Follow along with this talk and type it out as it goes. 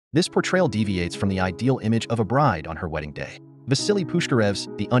This portrayal deviates from the ideal image of a bride on her wedding day. Vasily Pushkarev's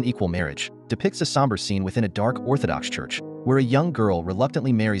The Unequal Marriage depicts a somber scene within a dark Orthodox church, where a young girl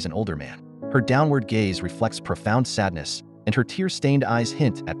reluctantly marries an older man. Her downward gaze reflects profound sadness, and her tear-stained eyes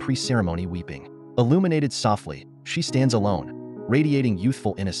hint at pre-ceremony weeping. Illuminated softly, she stands alone, radiating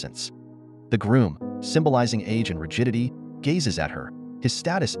youthful innocence. The groom, symbolizing age and rigidity, gazes at her, his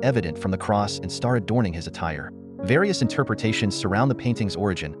status evident from the cross and star adorning his attire. Various interpretations surround the painting's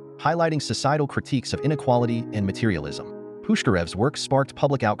origin, highlighting societal critiques of inequality and materialism. Pushkarev's work sparked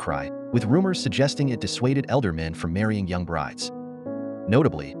public outcry, with rumors suggesting it dissuaded elder men from marrying young brides.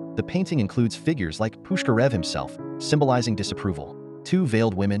 Notably, the painting includes figures like Pushkarev himself, symbolizing disapproval. Two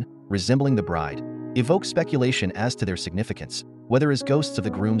veiled women, resembling the bride, evoke speculation as to their significance, whether as ghosts of the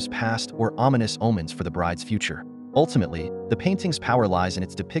groom's past or ominous omens for the bride's future. Ultimately, the painting's power lies in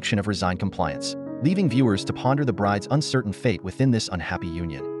its depiction of resigned compliance, leaving viewers to ponder the bride's uncertain fate within this unhappy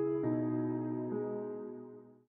union.